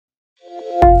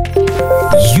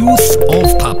Youth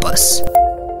of Purpose.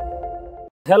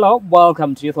 Hello,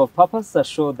 welcome to Youth of Purpose, a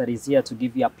show that is here to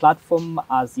give you a platform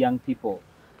as young people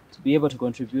to be able to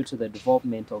contribute to the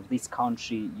development of this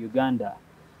country, Uganda.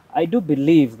 I do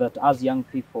believe that as young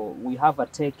people, we have a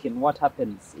take in what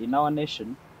happens in our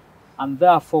nation, and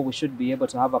therefore we should be able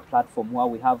to have a platform where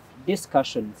we have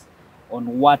discussions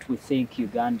on what we think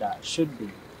Uganda should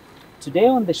be. Today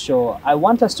on the show, I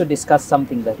want us to discuss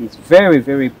something that is very,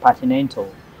 very pertinent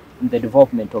in the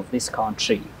development of this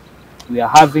country. We are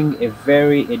having a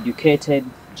very educated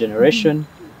generation,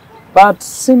 but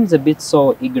seems a bit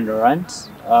so ignorant,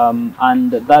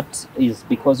 and that is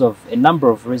because of a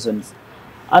number of reasons.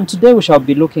 And today we shall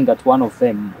be looking at one of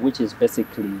them, which is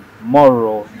basically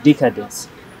moral decadence.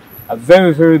 A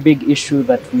very, very big issue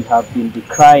that we have been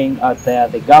decrying out there,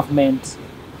 the government,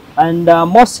 and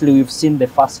mostly we've seen the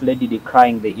First Lady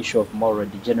decrying the issue of moral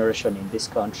degeneration in this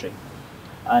country,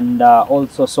 and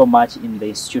also so much in the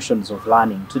institutions of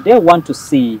learning. Today I want to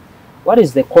see what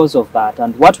is the cause of that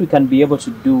and what we can be able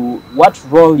to do, what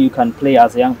role you can play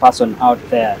as a young person out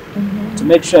there to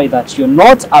make sure that you're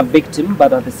not a victim,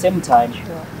 but at the same time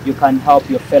you can help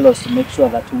your fellows to make sure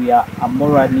that we are a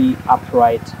morally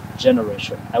upright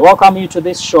generation. I welcome you to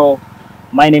this show.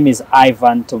 My name is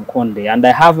Ivan Tumkonde, and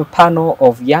I have a panel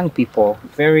of young people,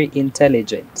 very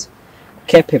intelligent,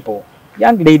 capable,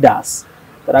 young leaders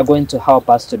that are going to help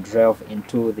us to delve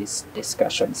into this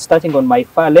discussion. Starting on my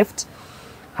far left,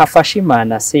 Hafashima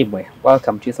Nasimwe.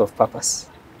 Welcome to Youth of Purpose.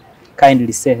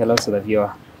 Kindly say hello to the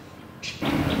viewer.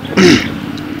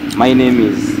 My name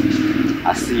is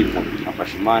Asimu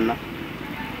Hafashimana,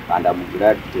 and I'm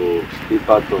glad to be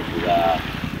part of the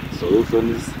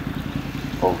solutions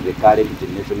of the current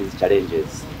nation's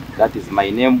challenges. That is my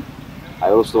name. I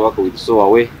also work with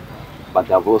Soawe,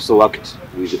 but I've also worked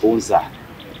with UNZA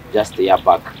just a year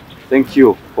back. Thank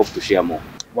you. Hope to share more.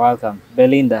 Welcome.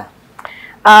 Belinda.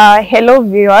 Hello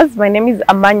viewers, my name is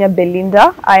Amanya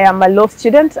Belinda. I am a law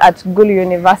student at Gulu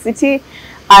University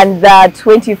and the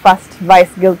 21st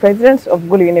Vice Guild President of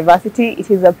Gulu University. It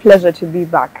is a pleasure to be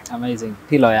back. Amazing.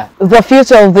 Piloya. The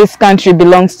future of this country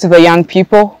belongs to the young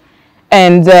people,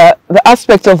 and the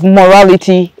aspect of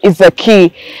morality is a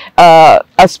key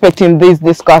aspect in this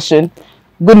discussion.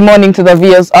 Good morning to the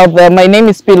viewers out there. My name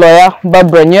is Piloya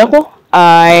Barbara Nyoko.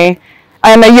 I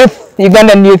am a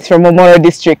Ugandan youth from Omoro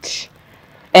district,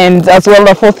 and as well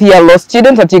a fourth-year law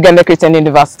student at Uganda Christian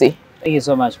University. Thank you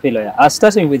so much, Piloya.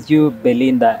 Starting with you,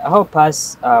 Belinda, help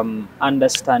us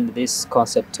understand this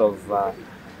concept of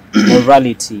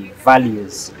morality,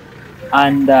 values,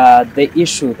 and the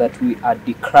issue that we are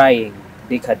decrying,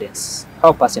 decadence.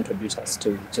 Help us introduce us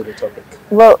to the topic.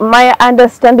 Well, my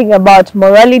understanding about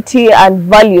morality and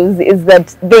values is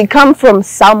that they come from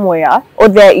somewhere, or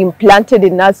they're implanted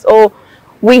in us, or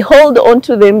we hold on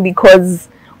to them because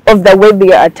of the way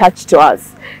they are attached to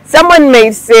us. Someone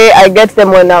may say, I get them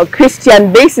on a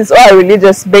Christian basis or a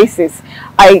religious basis.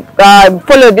 I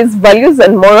follow these values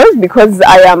and morals because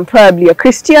I am probably a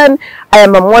Christian, I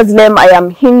am a Muslim, I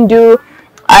am Hindu,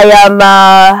 I am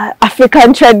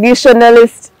African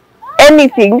traditionalist,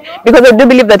 anything, because I do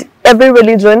believe that every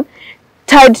religion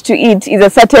tied to it is a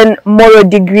certain moral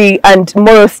degree and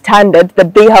moral standard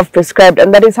that they have prescribed,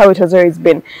 and that is how it has always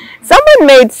been. Someone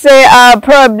may say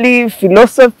probably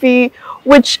philosophy,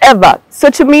 whichever.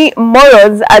 So to me,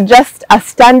 morals are just a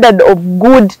standard of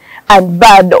good and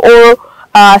bad, or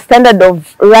a standard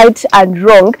of right and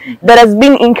wrong that has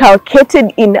been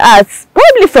inculcated in us,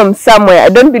 probably from somewhere. I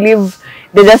don't believe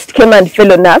they just came and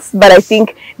fell on us, but I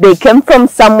think they came from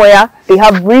somewhere. They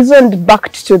have reasoned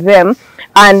backed to them.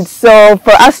 And so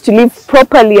for us to live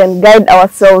properly and guide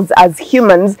ourselves as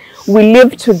humans, we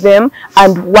live to them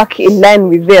and work in line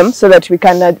with them so that we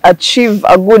can achieve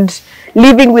a good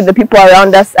living with the people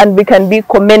around us, and we can be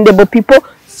commendable people,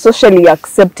 socially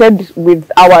accepted with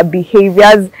our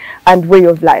behaviors and way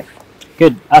of life.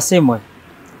 Good. Asimwe,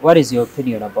 what is your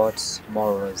opinion about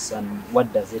morals and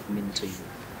what does it mean to you?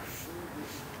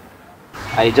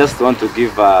 I just want to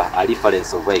give a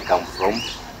reference of where I come from.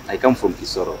 I come from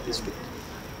Kisoro district.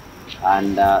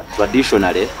 And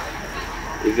traditionally,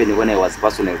 even when I was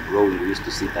personally growing, we used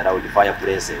to sit around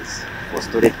fireplaces for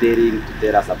storytelling, to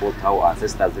tell us about how our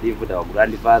ancestors lived, our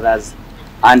grandfathers,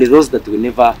 and those that we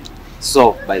never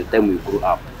saw by the time we grew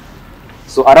up.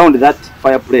 So around that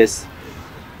fireplace,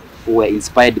 we were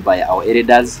inspired by our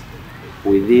elders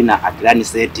within a grand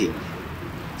setting.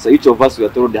 So each of us were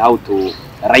told how to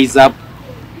rise up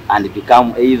and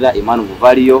become either a man of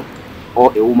value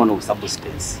or a woman of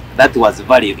substance. That was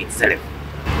value itself.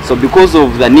 So because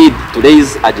of the need to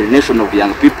raise a generation of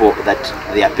young people that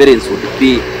their parents would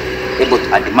be able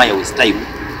to admire with time,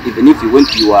 even if you went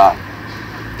to your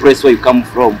place where you come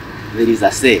from, there is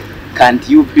a say. Can't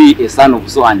you be a son of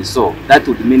so and so? That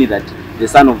would mean that the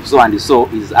son of so and so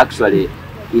is actually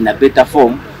in a better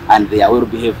form and they are well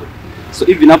behaved. So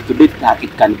even up to date,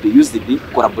 it can be used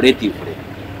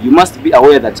collaboratively. You must be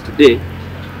aware that today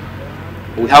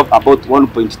we have about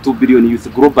 1.2 billion youth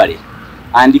globally.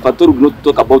 And if at all we not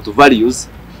talk about values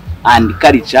and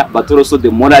culture, but also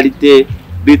the morality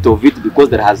bit of it, because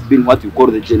there has been what we call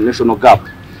the generational gap.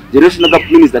 Generational gap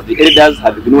means that the elders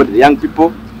have ignored the young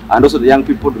people, and also the young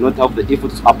people do not have the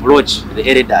effort to approach the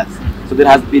elders. So there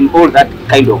has been all that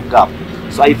kind of gap.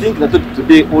 So I think that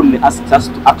today only asks us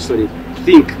to actually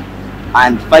think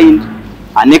and find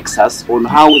a nexus on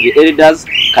how the elders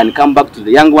can come back to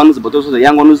the young ones, but also the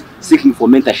young ones seeking for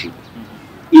mentorship.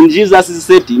 In Jesus'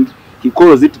 setting, he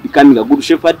calls it becoming a good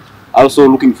shepherd, also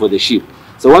looking for the sheep.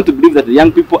 So I want to believe that the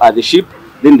young people are the sheep,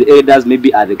 then the elders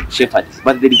maybe are the shepherds.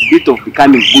 But there is a bit of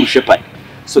becoming good shepherd.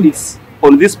 So it's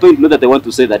on this point, not that I want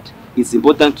to say that it's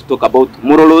important to talk about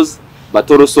moral laws, but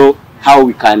also how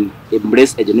we can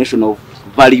embrace a generation of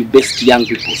value-based young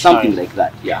people, something like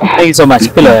that. Yeah. Thank you so much.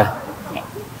 Piloya,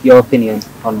 your opinion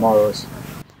on morals?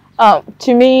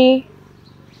 To me,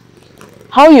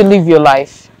 how you live your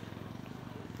life,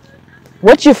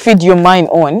 what you feed your mind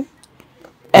on,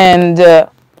 and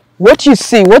what you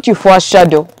see, what you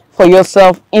foreshadow for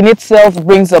yourself in itself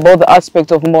brings about the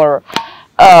aspect of moral.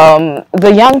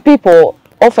 The young people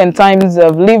oftentimes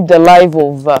have lived a life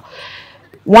of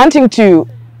wanting to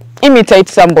imitate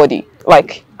somebody.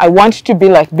 Like, I want to be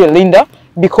like Belinda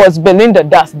because Belinda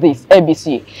does this,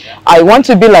 ABC. I want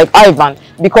to be like Ivan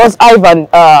because Ivan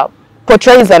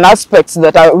portrays an aspect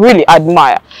that I really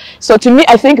admire. So to me,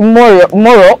 I think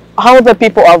moral, how the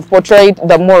people have portrayed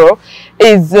the moral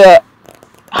is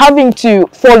having to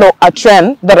follow a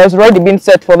trend that has already been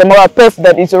set for them, or a path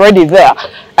that is already there,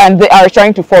 and they are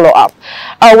trying to follow up.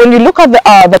 When you look at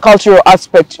the cultural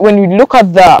aspect, when you look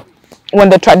at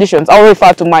the traditions, I'll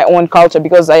refer to my own culture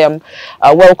because I am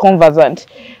well conversant.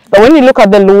 But when you look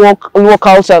at the Luo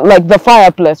culture, like the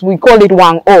fireplace, we call it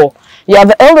Wang O. Yeah,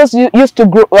 the elders used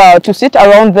to sit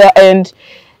around there, and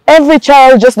every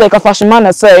child, just like a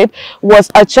fashionman said, was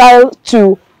a child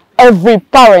to every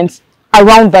parent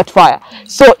around that fire.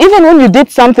 So even when you did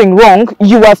something wrong,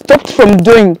 you were stopped from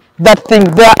doing that thing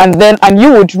there and then, and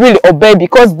you would really obey,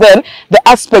 because then the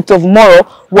aspect of moral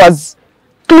was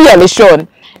clearly shown.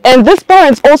 And these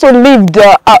parents also lived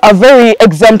a very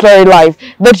exemplary life,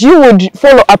 that you would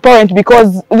follow a parent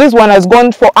because this one has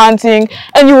gone for hunting,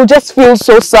 and you will just feel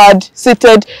so sad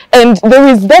seated, and there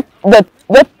is that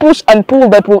push and pull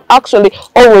that will actually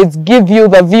always give you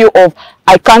the view of,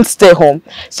 I can't stay home.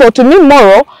 So to me,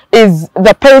 moral is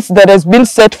the pace that has been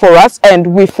set for us and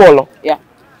we follow. Yeah.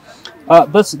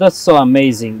 That's so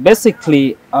amazing.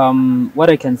 Basically, what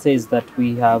I can say is that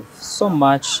we have so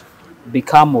much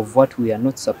become of what we are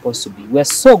not supposed to be. We're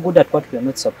so good at what we are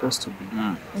not supposed to be.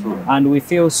 And we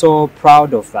feel so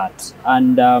proud of that.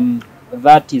 And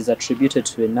that is attributed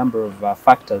to a number of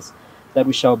factors that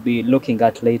we shall be looking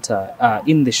at later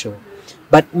in the show.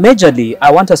 But majorly,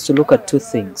 I want us to look at two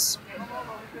things: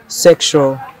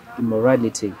 sexual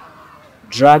immorality,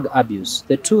 drug abuse,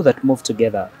 the two that move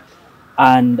together,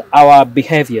 and our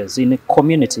behaviors in a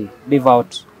community live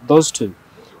out those two.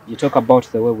 You talk about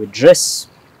the way we dress,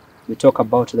 we talk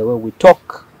about the way we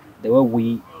talk, the way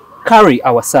we carry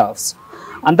ourselves.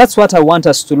 And that's what I want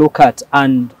us to look at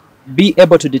and be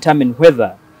able to determine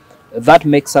whether that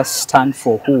makes us stand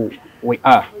for who we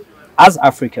are as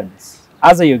Africans,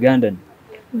 as a Ugandan,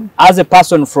 as a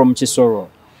person from Chisoro.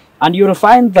 And you'll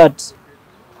find that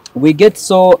we get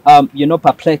so,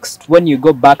 perplexed when you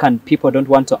go back and people don't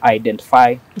want to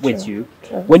identify with you.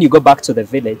 When you go back to the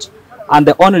village, and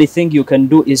the only thing you can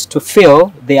do is to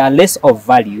feel they are less of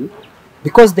value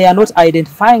because they are not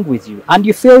identifying with you, and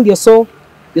you feel you're so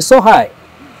high.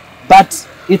 But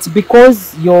it's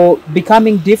because you're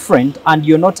becoming different and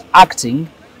you're not acting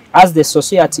as the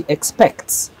society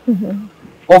expects.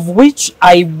 Of which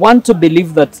I want to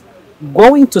believe that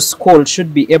going to school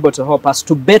should be able to help us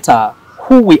to better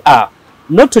who we are,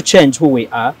 not to change who we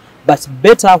are, but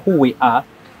better who we are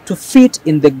to fit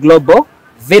in the global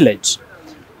village.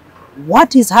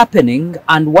 What is happening,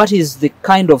 and what is the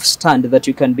kind of stand that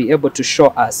you can be able to show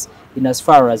us in as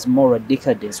far as moral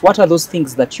decadence? What are those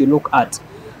things that you look at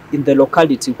in the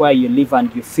locality where you live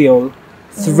and you feel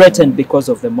threatened because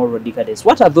of the moral decadence?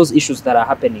 What are those issues that are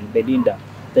happening, Belinda,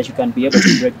 that you can be able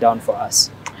to break down for us?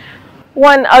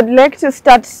 One, I'd like to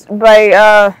start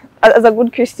by, as a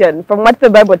good Christian, from what the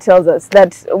Bible tells us,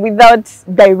 that without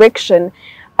direction,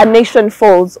 a nation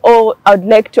falls. Or I'd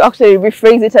like to actually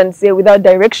rephrase it and say, without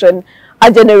direction,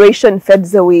 a generation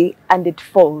fades away and it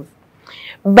falls.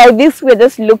 By this, we're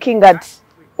just looking at,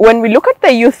 when we look at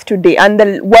the youth today and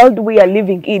the world we are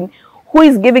living in, who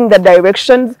is giving the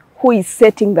directions, who is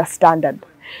setting the standard.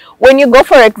 When you go,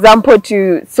 for example,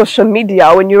 to social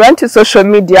media, when you run to social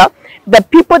media, the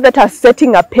people that are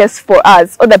setting a pace for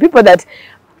us, or the people that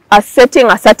are setting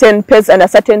a certain pace and a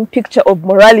certain picture of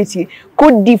morality,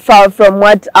 could differ from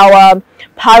what our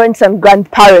parents and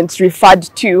grandparents referred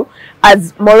to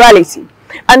as morality.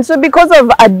 And so because of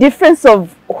a difference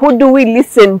of who do we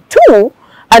listen to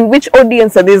and which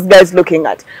audience are these guys looking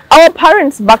at. Our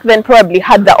parents back then probably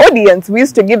had the audience. We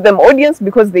used to give them audience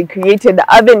because they created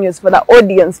the avenues for the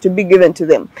audience to be given to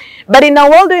them. But in a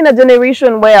world, in a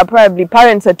generation where probably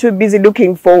parents are too busy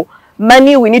looking for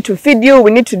money, we need to feed you,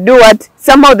 we need to do what,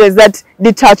 somehow there's that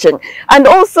detaching. And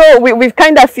also we've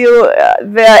kind of feel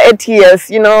there are 8 years,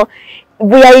 you know,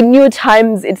 we are in new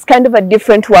times, it's kind of a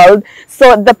different world.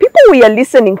 So the people we are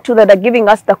listening to that are giving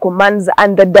us the commands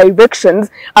and the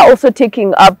directions are also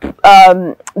taking up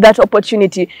that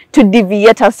opportunity to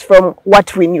deviate us from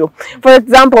what we knew. For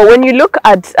example, when you look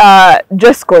at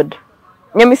dress code,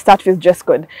 let me start with dress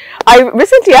code. I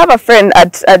recently have a friend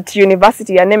at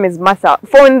university, her name is Martha,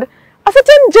 found a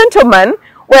certain gentleman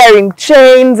wearing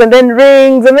chains and then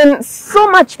rings and then so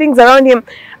much things around him.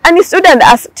 And his student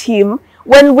asked him,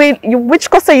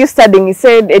 which course are you studying? He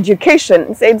said education.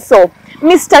 He said, so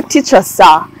Mr. Teacher,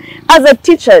 sir, as a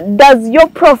teacher, does your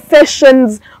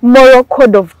profession's moral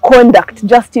code of conduct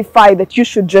justify that you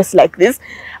should dress like this?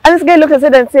 And this guy looked at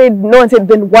it and said no, and said,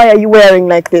 then why are you wearing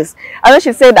like this? And then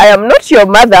she said, I am not your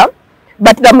mother,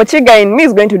 but the Mochiga in me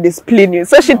is going to discipline you.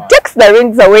 So she takes the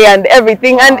rings away and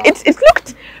everything, and it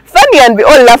looked funny, and we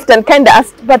all laughed and kind of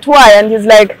asked, but why? And he's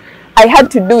like, I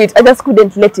had to do it. I just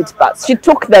couldn't let it pass. She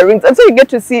took the rings. And so you get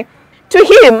to see, to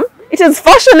him, it is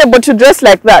fashionable to dress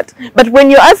like that. But when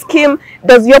you ask him,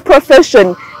 does your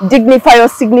profession dignify or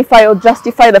signify or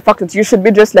justify the fact that you should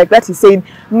be dressed like that? He said,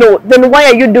 no. Then why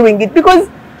are you doing it? Because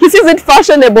he sees it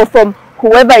fashionable from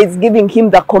whoever is giving him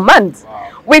the commands.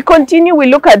 Wow. We continue, we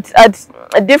look at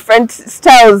different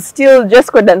styles, still dress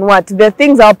code and what? The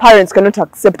things our parents cannot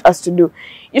accept us to do.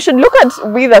 You should look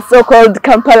at we the so-called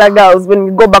Kampala girls when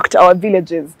we go back to our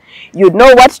villages. You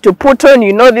know what to put on,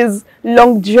 you know these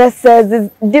long dresses,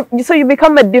 so you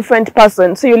become a different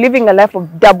person. So you're living a life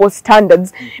of double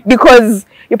standards because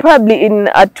you're probably in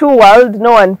a two world.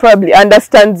 No one probably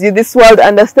understands you. This world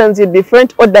understands you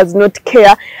different or does not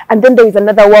care. And then there is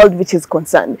another world which is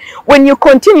concerned. When you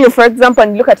continue, for example,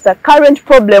 and look at the current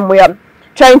problem we are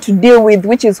trying to deal with,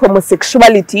 which is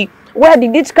homosexuality, where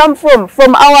did it come from?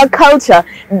 From our culture.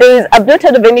 I've not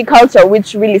heard of any culture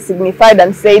which really signified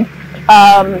and said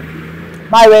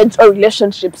marriage or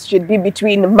relationships should be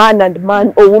between man and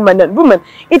man or woman and woman.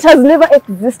 It has never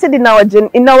existed in our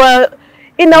world,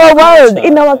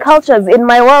 in our cultures. In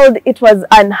my world, it was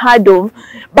unheard of.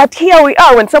 But here we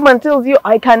are. When someone tells you,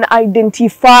 I can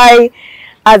identify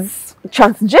as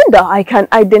transgender, I can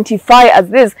identify as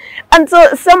this, and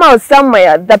so somehow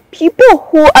somewhere the people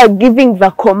who are giving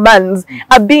the commands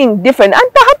are being different,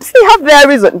 and perhaps they have their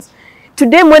reasons.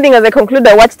 Today morning, as I conclude,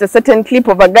 I watched a certain clip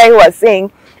of a guy who was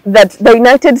saying that the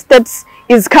United States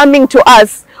is coming to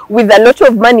us with a lot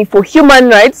of money for human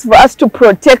rights, for us to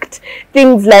protect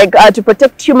things like to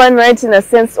protect human rights in a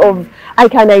sense of I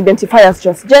can identify as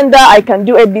transgender, I can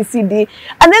do ABCD.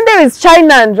 And then there is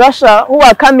China and Russia who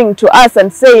are coming to us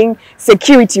and saying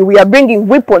security, we are bringing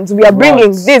weapons, we are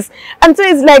bringing this. And so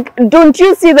it's like, don't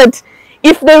you see that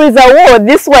if there is a war,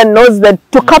 this one knows that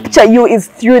to capture you is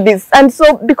through this. And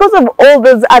so because of all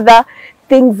those other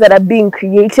things that are being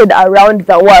created around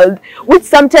the world, which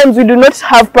sometimes we do not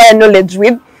have prior knowledge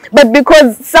with, but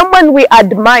because someone we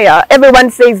admire, everyone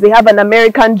says they have an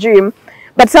American dream,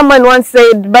 but someone once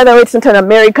said, by the way, it's not an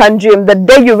American dream. The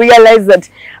day you realize that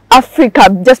Africa,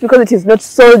 just because it is not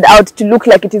sold out to look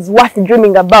like it is worth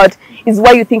dreaming about, is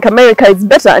why you think America is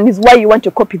better and is why you want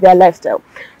to copy their lifestyle.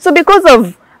 So because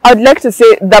of, I would like to say,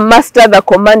 the master, the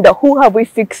commander, who have we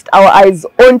fixed our eyes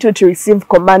onto to receive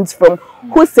commands from?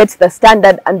 Who sets the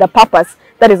standard and the purpose?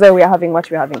 That is why we are having what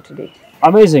we are having today.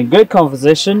 Amazing, great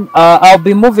conversation. I'll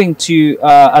be moving to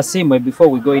Asimwe before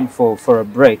we go in for a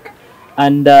break.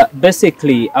 And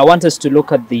basically, I want us to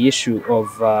look at the issue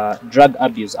of drug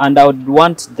abuse. And I would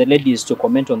want the ladies to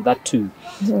comment on that too.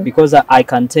 Because I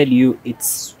can tell you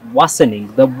it's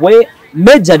worsening. The way,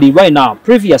 majorly right now,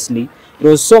 previously,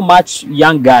 there was so much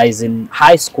young guys in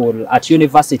high school, at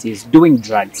universities, doing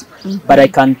drugs. But I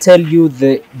can tell you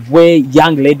the way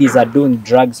young ladies are doing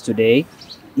drugs today,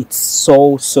 it's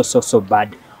so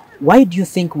bad. Why do you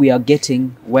think we are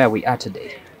getting where we are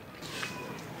today?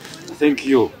 Thank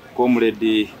you,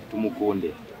 Comrade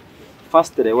Tumukunde.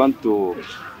 First, I want to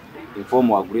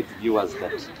inform our great viewers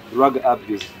that drug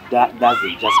abuse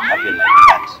doesn't just happen like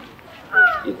that.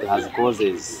 It has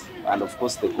causes, and of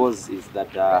course the cause is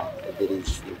that there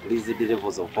is increased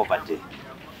levels of poverty.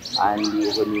 And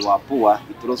when you are poor,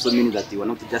 it also means that you are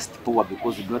not just poor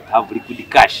because you do not have liquid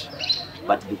cash,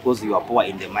 but because you are poor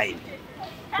in the mind.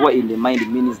 Poor in the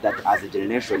mind means that as a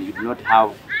generation you do not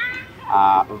have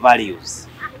values.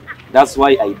 That's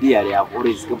why ideally I've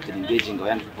always kept engaging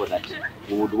young people that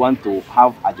we would want to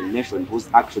have a generation whose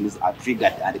actions are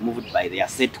triggered and moved by their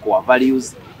set core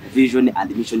values, vision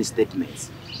and mission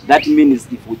statements. That means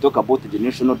if we talk about a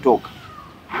generational talk,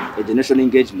 a generational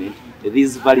engagement,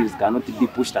 these values cannot be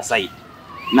pushed aside.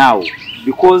 Now,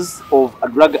 because of a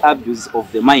drug abuse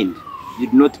of the mind, you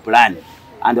do not plan.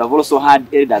 And I've also had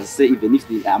elders say, even if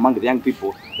among the young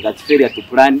people, that failure to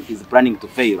plan is planning to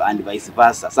fail, and vice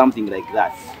versa, something like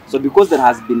that. So because there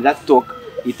has been that talk,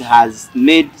 it has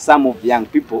made some of the young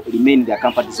people remain in their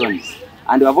comfort zones.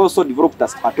 And we have also developed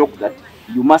a talk that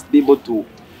you must be able to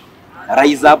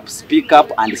rise up, speak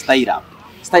up, and style up.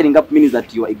 Styling up means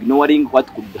that you are ignoring what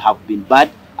could have been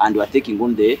bad and you are taking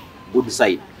on the good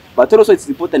side. But also it's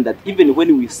important that even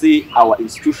when we see our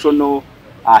institutional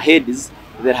heads,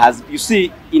 there has, you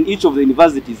see, in each of the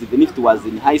universities, even if it was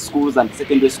in high schools and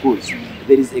secondary schools,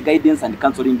 there is a guidance and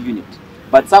counseling unit.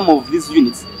 But some of these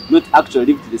units not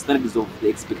actually live to the standards of the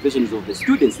expectations of the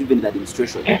students, even the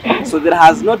administration. So there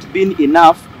has not been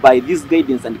enough by these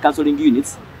guidance and counseling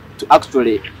units to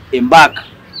actually embark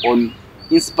on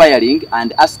inspiring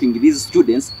and asking these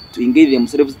students to engage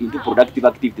themselves into productive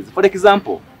activities. For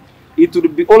example, it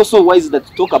would be also wise that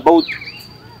to talk about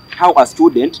how a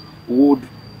student would,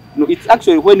 it's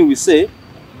actually when we say,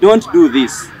 don't do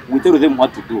this, we tell them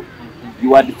what to do.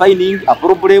 You are defining a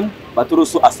problem, but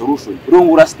also a solution,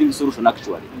 long-lasting solution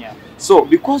actually. Yeah. So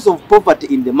because of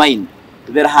poverty in the mind,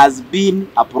 there has been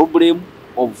a problem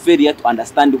of failure to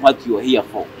understand what you are here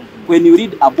for. When you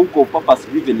read a book of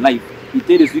purpose-driven life, it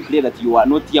tells you clearly that you are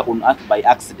not here on earth by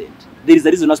accident. There is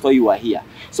a reason as why you are here.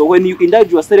 So when you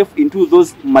indulge yourself into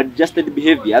those maladjusted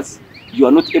behaviors, you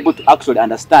are not able to actually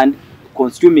understand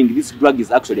consuming this drug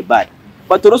is actually bad.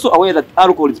 But you're also aware that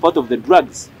alcohol is part of the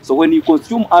drugs. So when you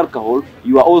consume alcohol,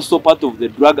 you are also part of the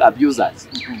drug abusers.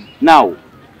 Now,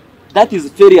 that is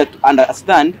failure to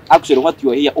understand actually what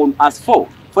you are here on earth for.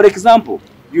 For example,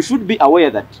 you should be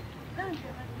aware that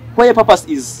where purpose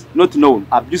is not known,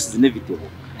 abuse is inevitable.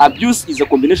 Abuse is a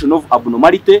combination of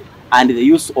abnormality and the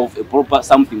use of a proper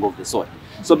something of the sort.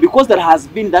 So because there has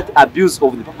been that abuse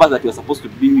of the purpose that you are supposed to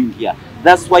be doing here,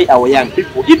 that's why our young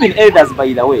people, even elders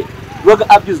by the way, drug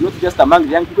abuse not just among the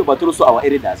young people but also our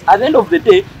elders. At the end of the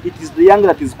day, it is the young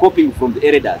that is copying from the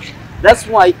elders. That's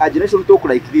why a generation talk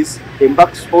like this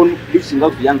embarks on reaching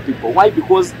out to young people. Why?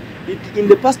 Because in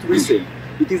the past recent,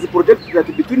 it is projected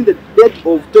that between the date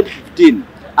of 2015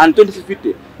 and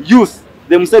 2050, youth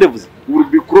themselves will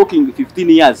be crossing 15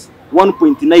 years,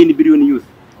 1.9 billion youth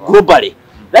globally.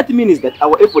 That means that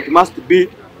our effort must be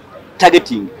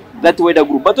targeting that wider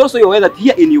group. But also you're aware that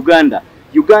here in Uganda,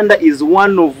 Uganda is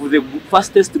one of the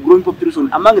fastest growing population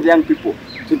among the young people,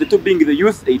 22 being the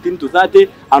youth, 18 to 30,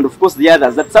 and of course the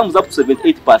others, that sums up to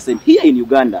 78% here in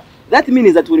Uganda. That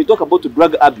means that when you talk about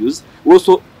drug abuse, we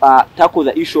also tackle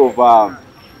the issue of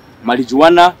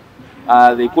marijuana,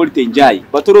 they call it enjoy,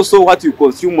 but also what you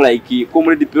consume, like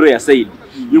Comrade Piroya said.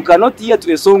 You cannot hear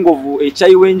to a song of a chai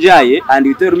wenjai and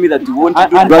you tell me that you want to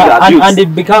do drug abuse. And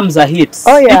it becomes a hit.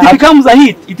 Oh yeah. It becomes a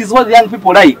hit. It is what the young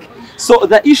people like. So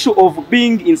the issue of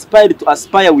being inspired to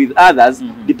aspire with others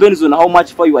depends on how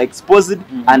much far you are exposed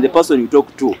and the person you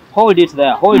talk to. Hold it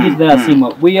there,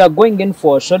 Simo. We are going in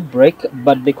for a short break,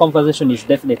 but the conversation is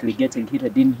definitely getting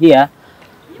heated in here.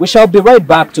 We shall be right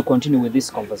back to continue with this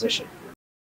conversation.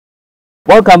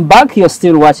 Welcome back. You're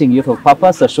still watching Youth of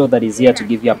Purpose, a show that is here to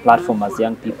give you a platform as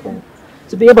young people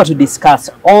to be able to discuss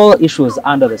all issues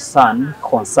under the sun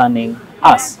concerning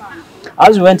us.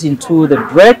 As we went into the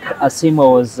break,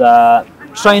 Asima was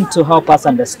trying to help us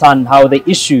understand how the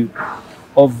issue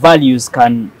of values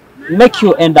can make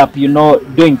you end up,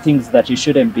 doing things that you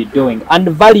shouldn't be doing. And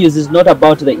values is not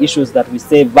about the issues that we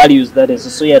say values that a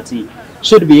society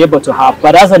should be able to have,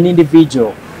 but as an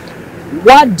individual,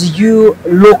 what do you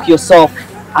look yourself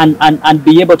and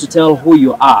be able to tell who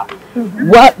you are?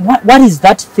 What is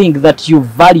that thing that you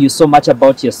value so much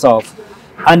about yourself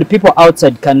and people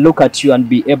outside can look at you and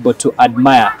be able to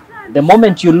admire? The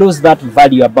moment you lose that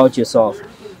value about yourself,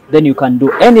 then you can do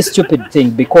any stupid thing,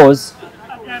 because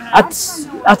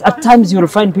at times you'll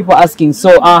find people asking,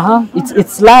 so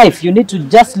it's life, you need to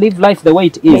just live life the way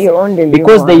it is,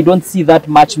 because they don't see that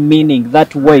much meaning,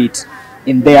 that weight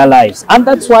in their lives. And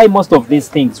that's why most of these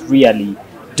things really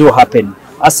do happen.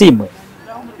 Asimwe,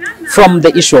 from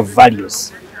the issue of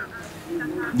values.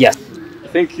 Yes.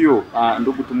 Thank you,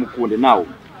 Ndugu Tumukunde. Now,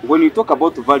 when you talk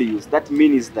about values, that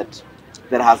means that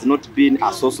there has not been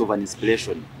a source of an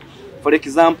inspiration. For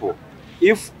example,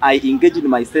 if I engage in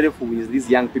myself with these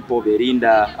young people,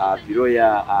 Belinda,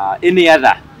 Viroya, any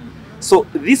other, so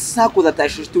this circle that I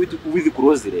should do it with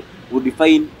closely will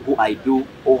define who I do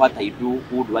or what I do,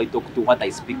 who do I talk to, what I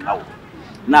speak out.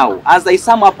 Now, as I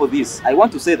sum up this, I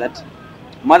want to say that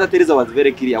Mother Teresa was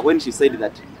very clear when she said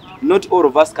that not all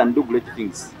of us can do great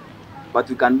things, but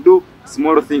we can do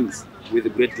small things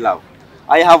with great love.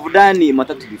 I have done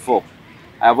Matatu before.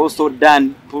 I have also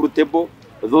done pool table.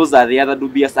 Those are the other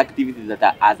dubious activities that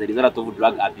are as a result of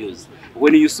drug abuse.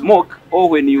 When you smoke or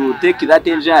when you take that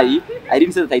enjoy, I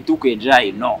didn't say that I took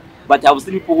enjoy, no. But I've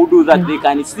seen people who do that. They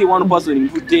can see one person in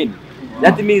 10.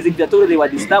 That means if they told they were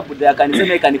disturbed, they can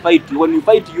say, I can fight you. When you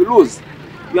fight, you lose.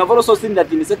 You have also seen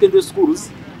that in secondary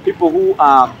schools, people who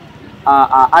are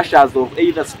ushers of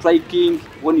either striking,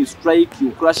 when you strike, you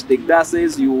crush the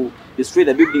glasses, you destroy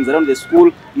the buildings around the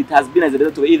school. It has been as a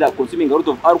result of either consuming a lot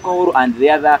of alcohol and the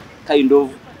other kind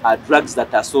of drugs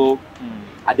that are so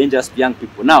dangerous to young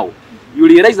people. Now, you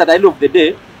realize that at the end of the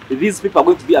day, these people are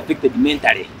going to be affected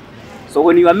mentally. So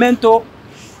when your mental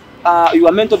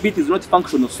bit is not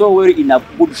functional so well in a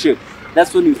good shape,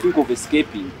 that's when you think of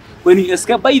escaping. When you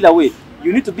escape, by the way,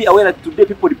 you need to be aware that today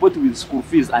people report with school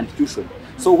fees and tuition.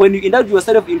 So when you indulge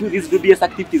yourself into these dubious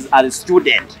activities as a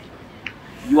student,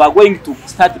 you are going to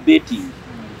start betting.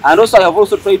 And also I have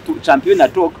also tried to champion a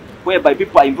talk whereby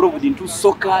people are involved into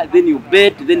soccer, then you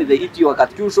bet, then they eat your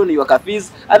tuition, your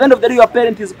fees. At the end of the day, your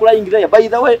parent is crying there. By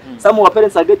the way, some of our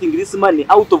parents are getting this money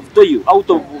out of toil, out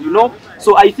of, you know.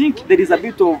 So I think there is a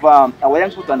bit of our young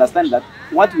people to understand that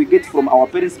what we get from our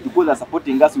parents because they're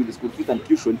supporting us with the school fees and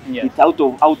tuition, it's out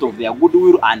of their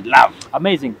goodwill and love.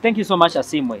 Amazing. Thank you so much,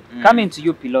 Asimwe. Coming to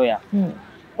you, Piloya.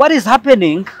 What is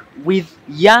happening with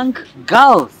young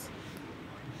girls?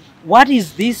 What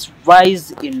is this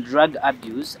rise in drug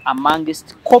abuse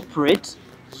amongst corporate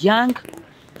young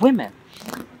women?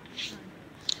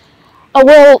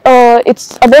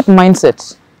 It's about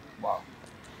mindset. Wow.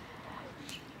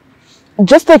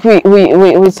 Just like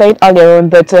we said earlier on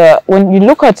that when you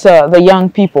look at the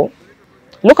young people,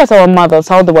 look at our mothers,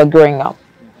 how they were growing up.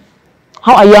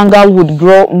 How a young girl would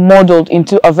grow modeled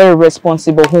into a very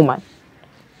responsible woman.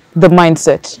 The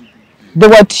mindset. They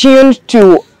were tuned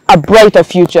to a brighter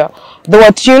future. They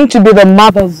were tuned to be the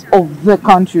mothers of the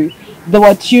country. They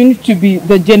were tuned to be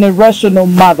the generational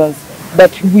mothers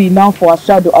that we now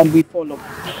foreshadow and we follow.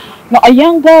 Now, a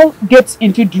young girl gets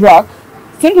into drug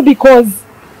simply because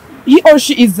he or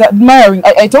she is admiring.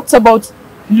 I talked about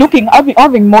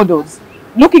having models,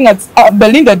 looking at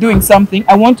Belinda doing something.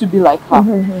 I want to be like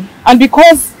her, and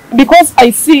because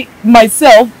I see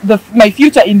myself, my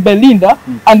future in Belinda,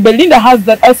 and Belinda has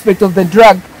that aspect of the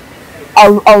drug.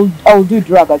 I'll do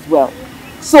drug as well.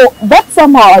 So that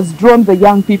somehow has drawn the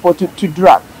young people to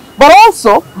drug. But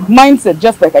also mindset,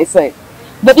 just like I said,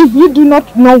 that if you do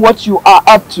not know what you are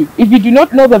up to, if you do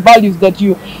not know the values that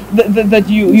you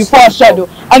foreshadow,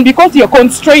 and because you're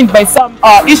constrained by some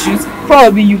issues,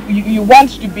 probably you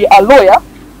want to be a lawyer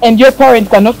and your parents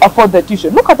cannot afford the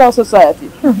tuition. Look at our society.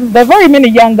 There are very many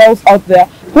young girls out there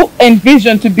who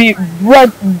envision to be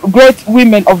great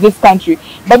women of this country,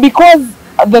 but because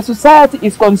the society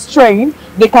is constrained,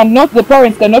 the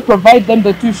parents cannot provide them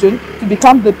the tuition to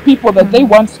become the people that they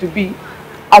want to be.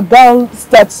 A girl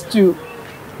starts to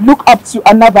look up to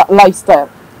another lifestyle,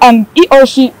 and he or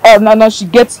she she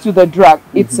gets to the drug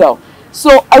itself.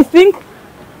 So I think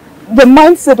the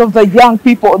mindset of the young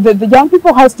people, the young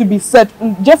people has to be set,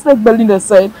 just like Belinda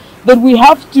said, that we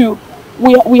have to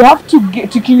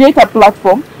create a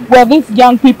platform where these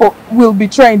young people will be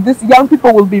trained, these young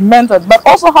people will be mentored, but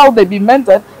also how they be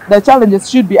mentored, the challenges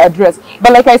should be addressed.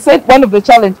 But like I said, one of the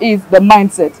challenges is the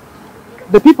mindset,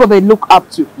 the people they look up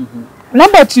to.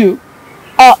 Number two,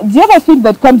 the other thing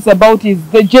that comes about is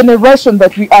the generation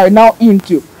that we are now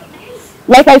into.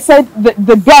 Like I said,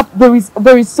 the gap,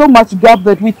 there is so much gap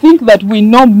that we think that we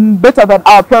know better than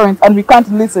our parents and we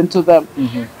can't listen to them.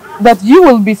 That you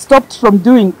will be stopped from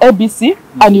doing ABC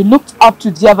and you looked up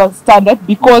to the other standard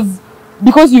because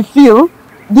you feel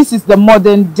this is the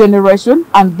modern generation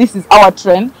and this is our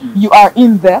trend. You are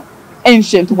in the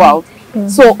ancient world.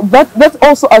 So that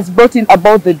also has brought in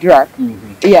about the drug.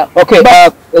 Yeah. Okay.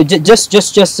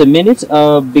 Just a minute.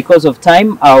 Because of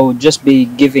time, I'll just be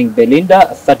giving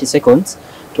Belinda 30 seconds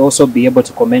to also be able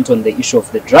to comment on the issue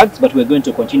of the drugs. But we're going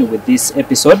to continue with this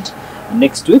episode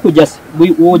next week.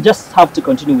 We will just have to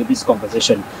continue with this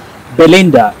conversation.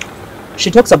 Belinda, she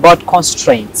talks about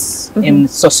constraints in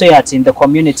society, in the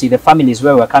community, the families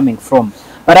where we're coming from.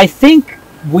 But I think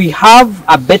we have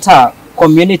a better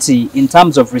community in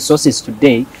terms of resources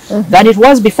today than it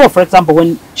was before. For example,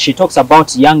 when she talks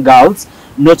about young girls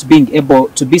not being able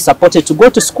to be supported to go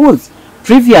to schools.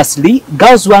 Previously,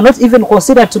 girls were not even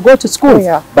considered to go to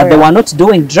school, but they were not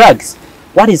doing drugs.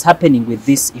 What is happening with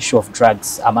this issue of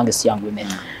drugs amongst young women?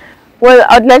 Well,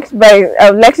 I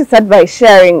would like to start by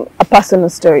sharing a personal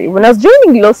story. When I was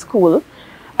joining law school,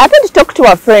 I happened to talk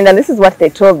to a friend, and this is what they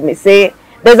told me. Say,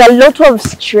 there's a lot of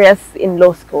stress in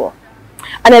law school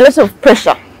and a lot of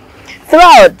pressure.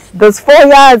 Throughout those 4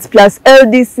 years plus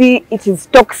LDC, it is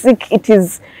toxic. It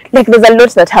is like there's a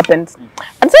lot that happens.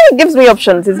 And so it gives me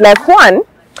options. It's like, one,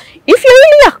 if you're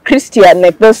really a Christian,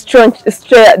 like those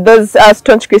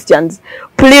staunch Christians,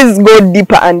 please go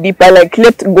deeper and deeper. Like,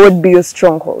 let God be your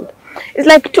stronghold. It's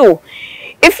like, two,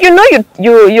 if you know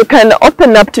you can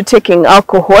open up to taking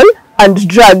alcohol and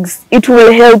drugs, it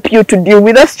will help you to deal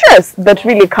with the stress that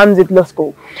really comes with law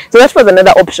school. So that was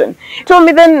another option. He told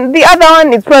me then the other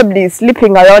one is probably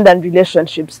sleeping around and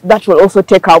relationships. That will also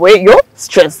take away your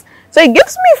stress. So he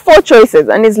gives me 4 choices,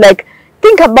 and he's like,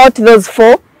 think about those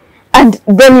 4 and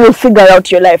then you'll figure out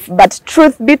your life. But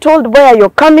truth be told, where you're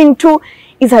coming to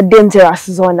is a dangerous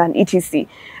zone and etc.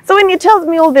 So when he tells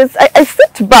me all this, I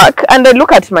sit back and I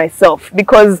look at myself,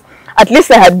 because at least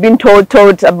I had been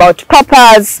taught about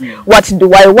purpose. What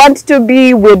do I want to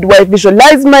be? Where do I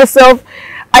visualize myself?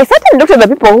 I sat and looked at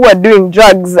the people who were doing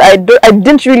drugs. I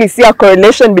didn't really see a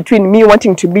correlation between me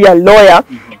wanting to be a lawyer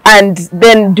and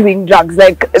then doing drugs.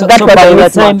 Like, so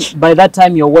by that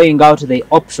time you're weighing out the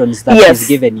options that is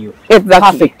given you.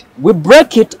 Exactly. Perfect. We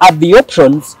break it at the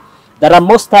options that are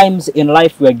most times in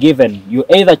life we're given. You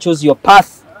either choose your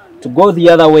path to go the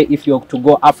other way. If you're to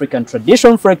go African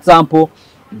tradition, for example,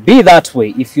 be that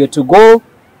way. If you're to go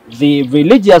the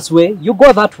religious way, you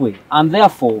go that way. And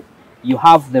therefore, you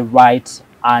have the right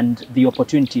and the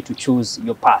opportunity to choose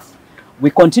your path. We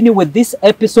continue with this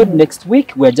episode next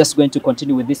week. We're just going to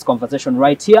continue with this conversation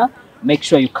right here. Make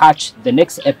sure you catch the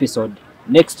next episode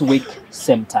next week,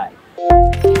 same time.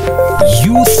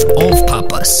 Youth of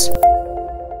Purpose.